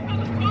came from.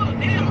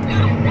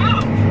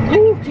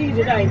 Ooh,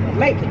 Jesus, I ain't gonna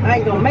make it. I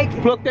ain't gonna make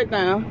it. Plug that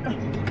down.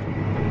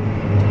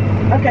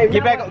 Okay.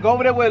 Get back. Go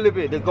over that way a little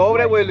bit. Just go over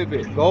that way a little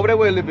bit. Go over that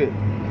way a little bit.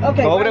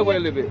 Okay. Go over that way a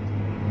little bit.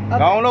 Okay.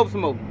 Go on over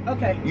some more.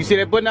 Okay. You see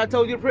that button I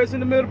told you to press in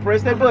the middle?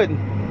 Press that button.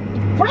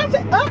 Press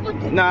it up.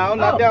 No,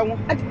 not that one.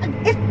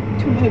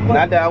 It's too many buttons.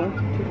 Not that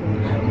one.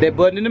 That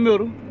button in the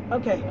middle.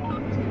 Okay.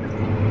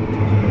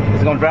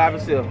 It's gonna drive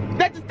itself.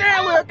 Let the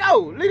steering wheel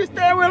go. Leave the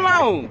steering wheel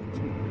alone.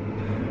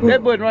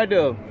 That button right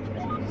there.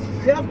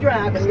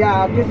 Self-driving,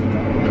 y'all. Just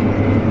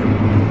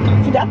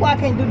see, that's why I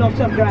can't do no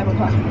self-driving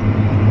car.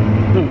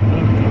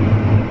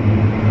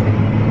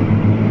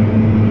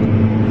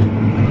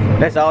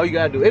 That's all you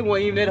gotta do. It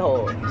wasn't even that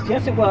hard.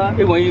 Yes, it was.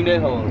 It wasn't even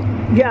that hard.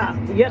 Yeah.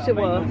 Yes, it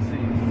was.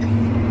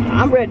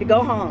 I'm ready to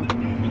go home.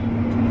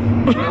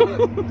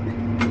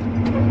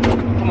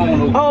 Come on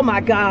over. Oh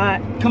my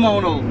God. Come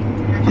on over.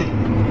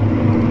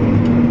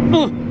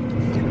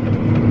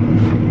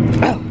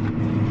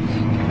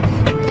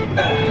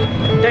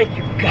 Thank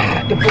you,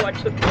 God. The boy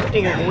took the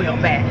steering wheel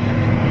back.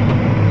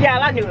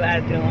 Y'all, I knew what I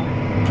was doing.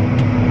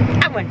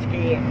 I wasn't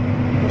scared.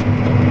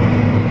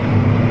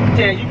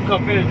 Yeah, you can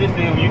come finish this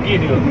thing when you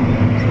get here.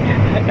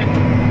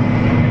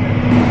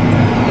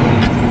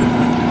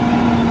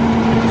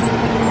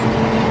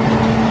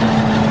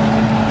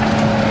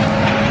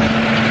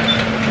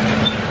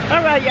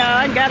 All right, y'all.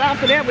 I got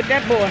off of there with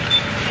that boy.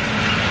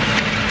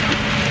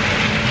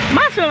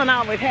 My son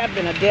always had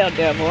been a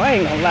devil. I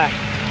ain't gonna lie.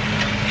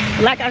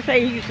 Like I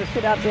say, he used to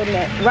sit out there in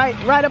that,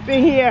 right up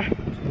in here.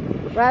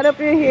 Right up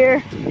in here.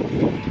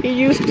 He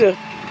used to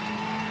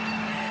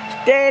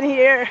stand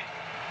here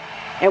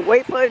and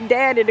wait for his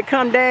daddy to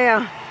come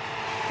down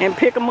and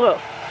pick him up.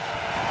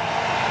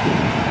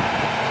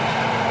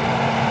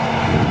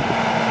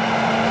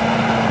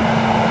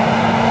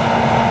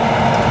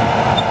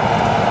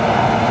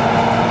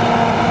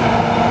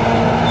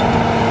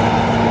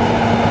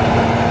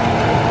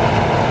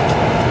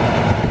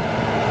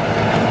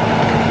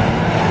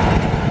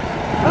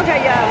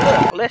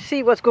 Let's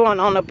see what's going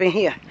on up in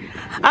here.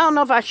 I don't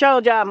know if I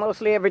showed y'all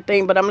mostly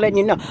everything, but I'm letting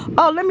you know.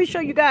 Oh, let me show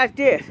you guys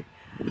this.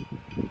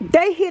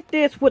 They hit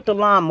this with the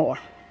lawnmower.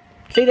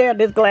 See there,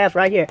 this glass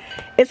right here.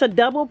 It's a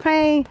double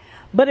pane,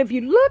 but if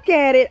you look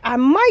at it, I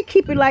might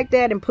keep it like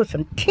that and put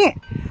some tint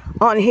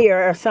on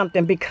here or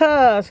something,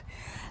 because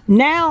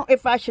now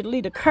if I should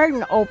leave the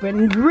curtain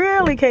open,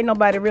 really can't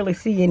nobody really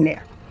see in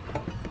there.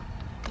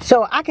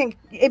 So I can,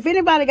 if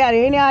anybody got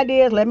any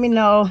ideas, let me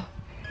know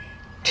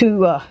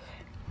to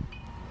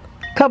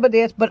cover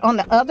this. But on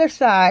the other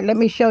side, let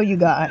me show you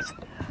guys.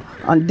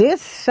 On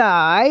this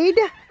side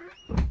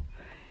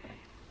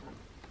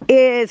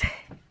this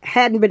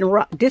hadn't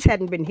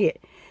been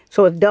hit,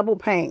 so it's double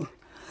pane.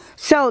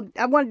 So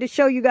I wanted to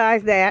show you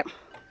guys that,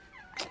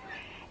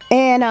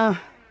 and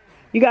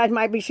you guys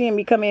might be seeing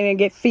me come in and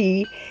get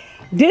feed.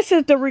 This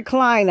is the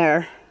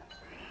recliner.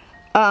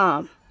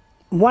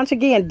 Once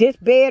again, this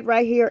bed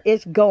right here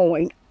is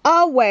going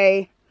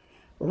away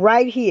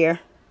right here.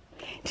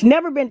 It's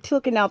never been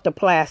taken out the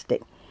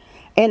plastic.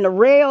 And the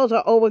rails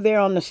are over there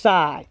on the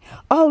side.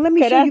 Oh, let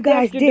me show you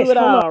guys this.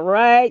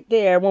 Right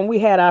there, when we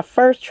had our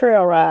first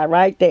trail ride,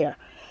 right there.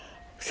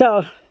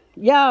 So,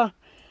 y'all,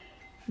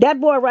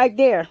 that boy right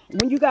there,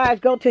 when you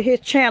guys go to his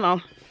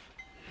channel,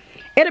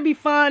 it'll be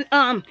fun.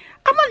 I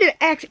wanted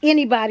to ask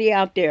anybody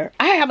out there.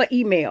 I have an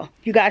email.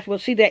 You guys will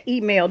see that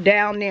email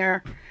down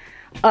there,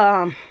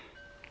 up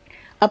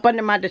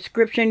under my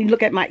description. You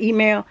look at my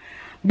email.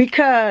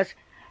 because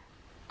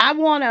I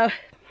want to,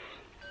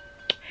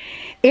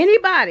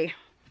 anybody,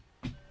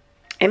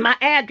 and my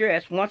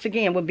address, once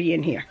again, will be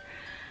in here.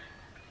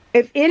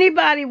 If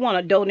anybody want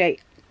to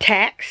donate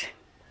tacks,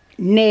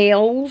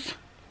 nails,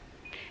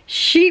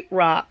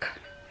 sheetrock,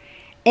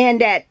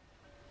 and that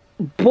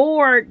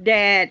board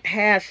that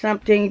has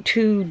something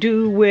to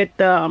do with,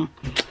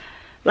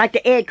 like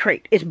the egg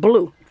crate. It's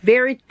blue,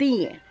 very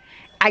thin.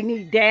 I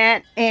need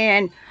that.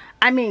 And,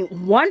 I mean,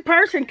 one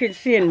person can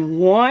send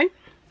one.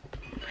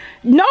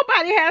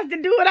 Nobody has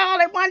to do it all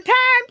at one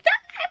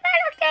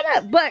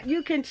time. But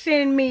you can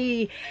send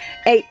me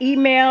an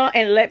email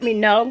and let me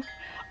know.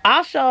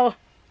 Also,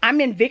 I'm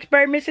in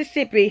Vicksburg,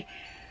 Mississippi,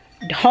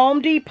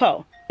 Home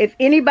Depot. If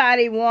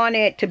anybody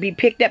wanted to be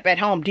picked up at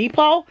Home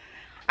Depot,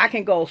 I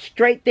can go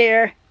straight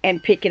there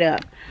and pick it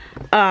up.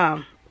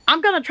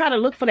 I'm going to try to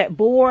look for that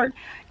board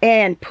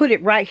and put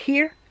it right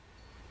here.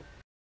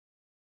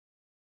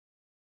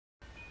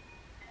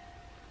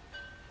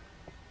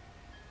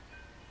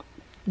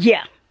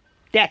 Yeah,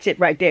 that's it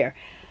right there.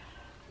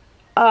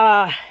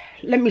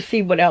 Let me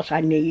see what else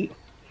I need.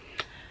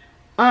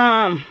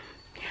 I'm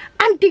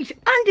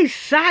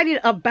undecided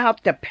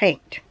about the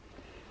paint.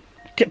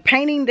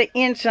 Painting the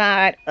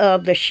inside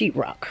of the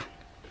sheetrock.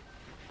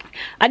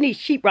 I need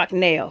sheetrock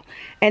nail.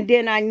 And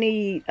then I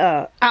need,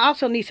 I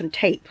also need some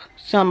tape.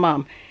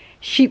 Some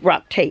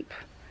sheetrock tape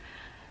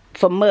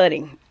for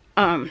mudding.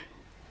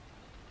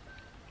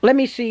 Let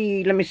me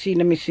see.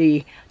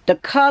 The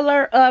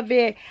color of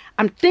it,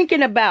 I'm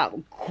thinking about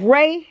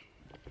gray.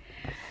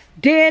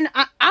 Then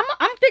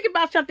I'm thinking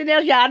about something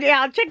else,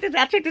 y'all. Check this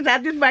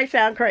out. This might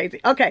sound crazy.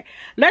 Okay,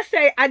 let's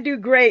say I do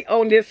gray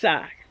on this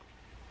side.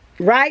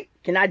 Right?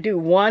 Can I do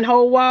one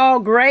whole wall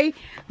gray?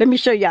 Let me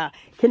show y'all.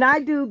 Can I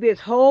do this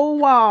whole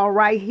wall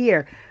right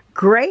here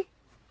gray?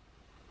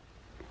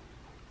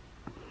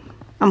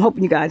 I'm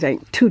hoping you guys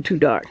ain't too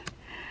dark.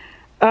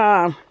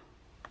 And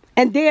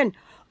then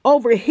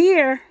over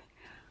here,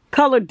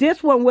 color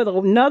this one with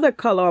another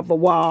color of a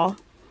wall.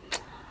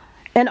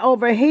 And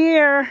over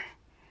here,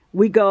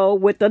 we go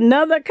with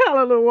another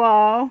color of the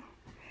wall.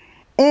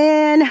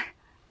 And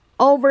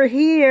over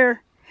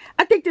here,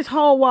 I think this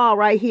whole wall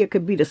right here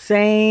could be the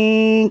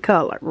same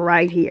color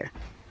right here.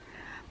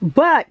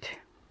 But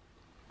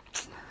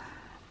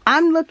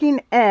I'm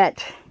looking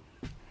at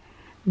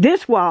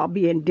this wall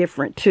being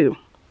different too.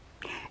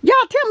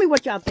 Y'all tell me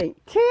what y'all think.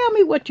 Tell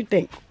me what you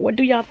think. What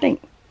do y'all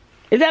think?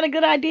 Is that a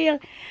good idea?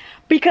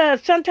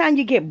 Because sometimes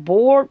you get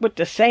bored with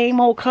the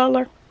same old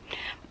color.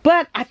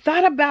 But I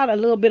thought about a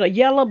little bit of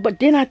yellow. But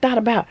then I thought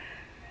about,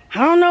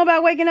 I don't know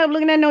about waking up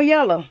looking at no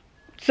yellow.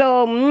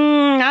 So,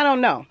 I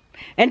don't know.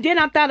 And then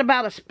I thought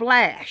about a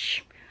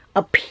splash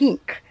of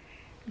pink,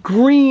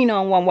 green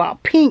on one wall.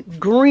 Pink,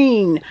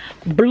 green,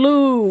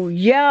 blue,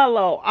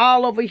 yellow,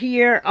 all over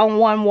here on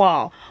one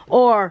wall.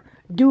 Or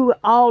do it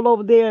all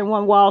over there in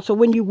one wall. So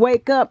when you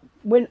wake up,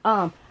 when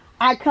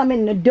I come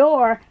in the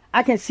door,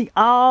 I can see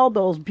all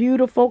those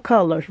beautiful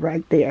colors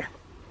right there.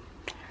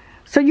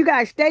 So you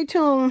guys stay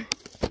tuned.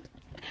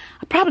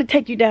 I'll probably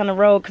take you down the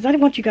road because I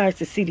want you guys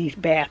to see these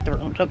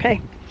bathrooms,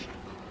 okay?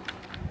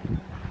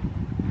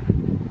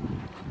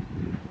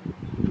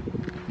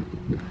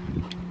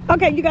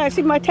 Okay, you guys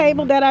see my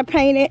table that I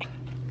painted?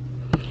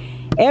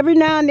 Every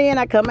now and then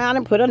I come out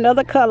and put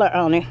another color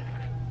on it.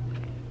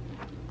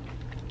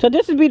 So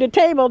this would be the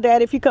table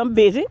that if you come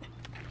visit,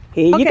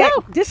 here you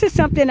go. This is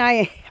something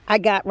I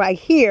got right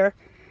here.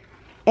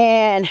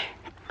 And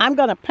I'm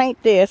going to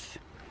paint this.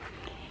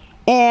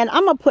 And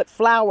I'm going to put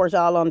flowers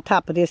all on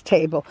top of this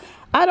table.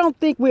 I don't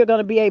think we're going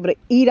to be able to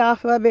eat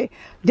off of it.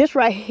 This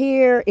right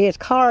here is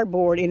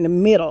cardboard in the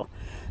middle.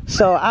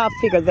 So I'll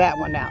figure that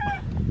one out.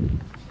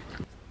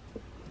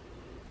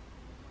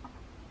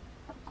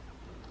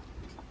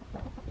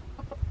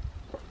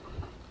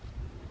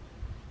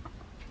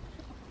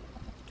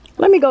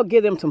 Let me go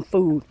give them some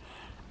food.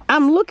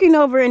 I'm looking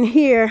over in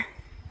here.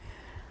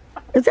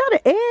 Is that an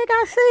egg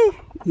I see?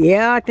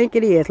 Yeah, I think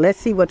it is. Let's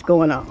see what's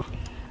going on.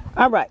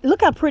 All right,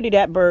 look how pretty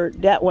that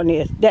bird, that one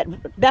is.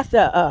 That's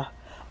a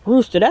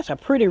rooster. That's a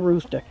pretty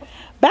rooster.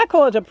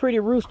 Backhoe is a pretty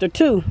rooster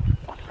too.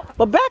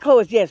 But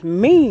Backhoe is just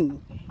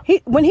mean.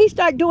 When he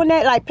start doing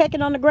that, like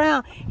pecking on the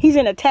ground, he's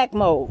in attack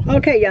mode.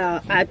 Okay,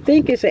 y'all, I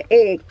think it's an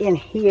egg in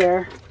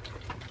here.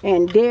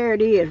 And there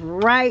it is,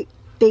 right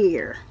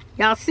there.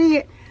 Y'all see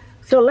it?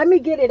 So let me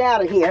get it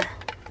out of here.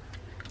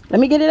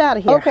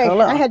 Okay,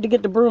 I had to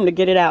get the broom to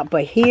get it out,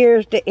 but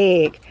here's the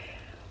egg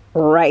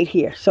right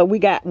here. So we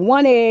got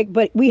one egg,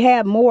 but we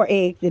have more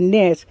eggs than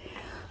this.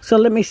 So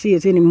let me see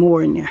if there's any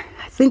more in there.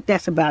 I think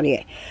that's about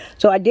it.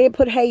 So I did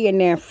put hay in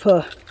there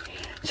for,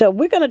 so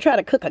we're going to try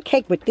to cook a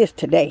cake with this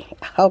today,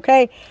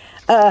 okay?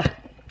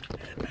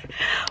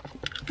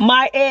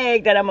 My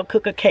egg that I'm going to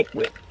cook a cake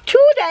with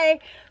today.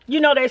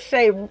 You know, they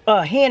say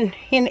hen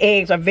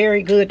eggs are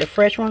very good, the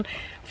fresh ones,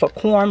 for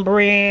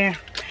cornbread,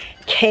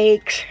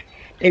 cakes.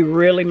 They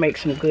really make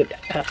some good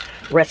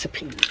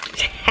recipes.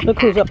 Look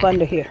who's up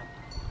under here.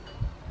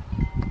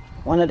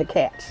 One of the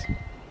cats.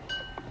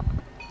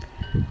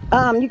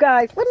 You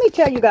guys, let me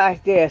tell you guys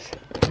this.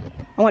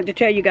 I wanted to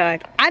tell you guys,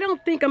 I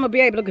don't think I'm gonna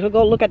be able to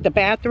go look at the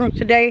bathroom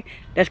today.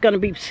 That's gonna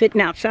be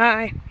sitting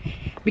outside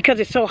because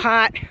it's so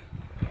hot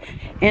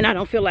and I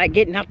don't feel like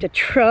getting out the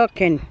truck,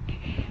 and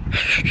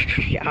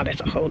y'all,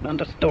 that's a whole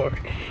nother story.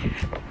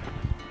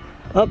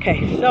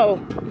 Okay, so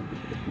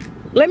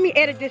let me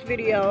edit this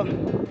video.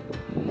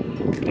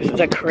 This is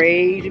a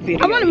crazy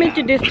video. I want to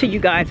mention this to you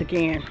guys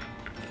again.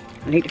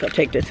 I need to go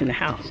take this in the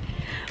house.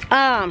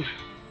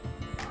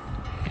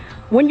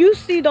 When you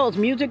see those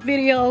music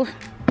videos,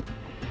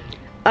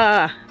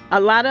 a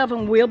lot of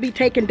them will be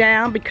taken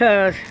down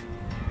because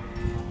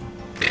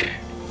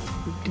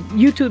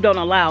YouTube don't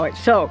allow it.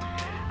 So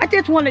I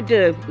just wanted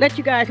to let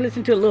you guys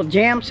listen to a little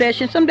jam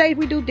session. Some days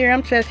we do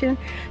jam session.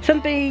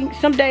 Some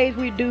days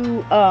we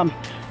do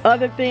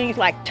other things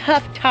like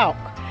tough talk.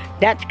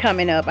 That's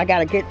coming up. I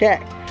gotta get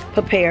that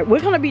prepared. We're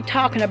gonna be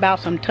talking about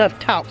some tough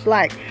talks.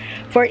 Like,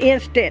 for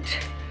instance,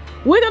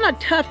 we're gonna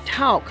tough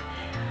talk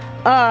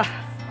a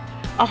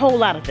whole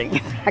lot of things.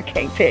 I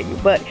can't tell you,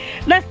 but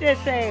let's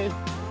just say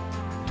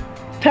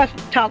tough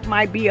talk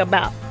might be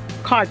about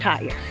car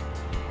tires.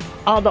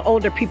 All the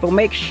older people,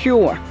 make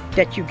sure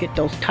that you get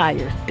those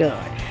tires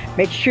done.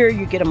 Make sure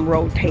you get them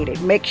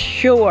rotated. Make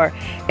sure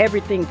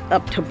everything's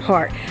up to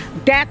par.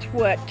 That's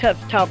what tough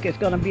talk is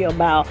going to be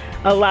about.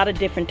 A lot of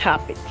different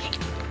topics.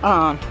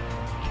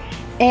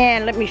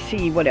 And let me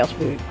see what else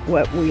we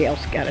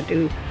else got to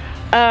do.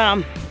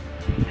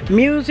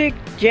 Music,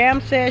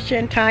 jam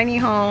session, tiny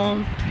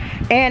home.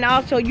 And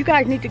also, you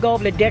guys need to go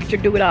over to Dexter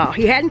Do It All.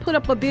 He hadn't put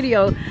up a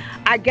video.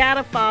 I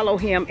gotta follow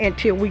him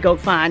until we go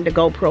find the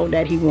GoPro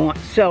that he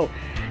wants. So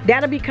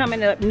that'll be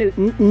coming up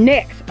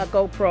next, a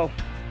GoPro.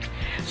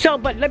 So,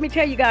 but let me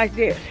tell you guys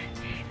this: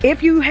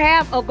 if you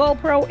have a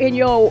GoPro in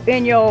your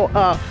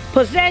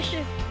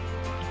possession,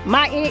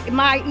 my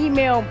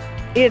email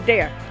is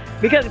there,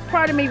 because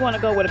part of me want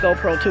to go with a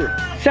GoPro too.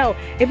 So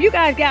if you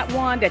guys got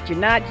one that you're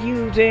not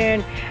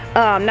using,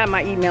 not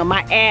my email,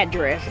 my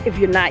address, if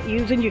you're not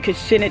using, you can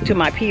send it to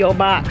my P.O.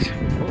 box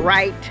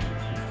right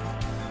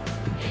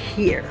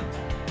here.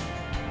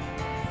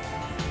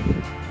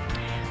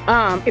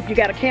 If you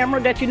got a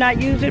camera that you're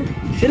not using,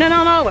 send it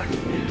on over.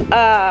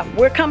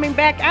 We're coming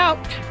back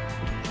out,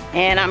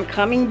 and I'm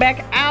coming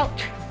back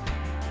out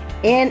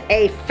in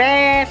a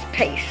fast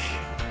pace.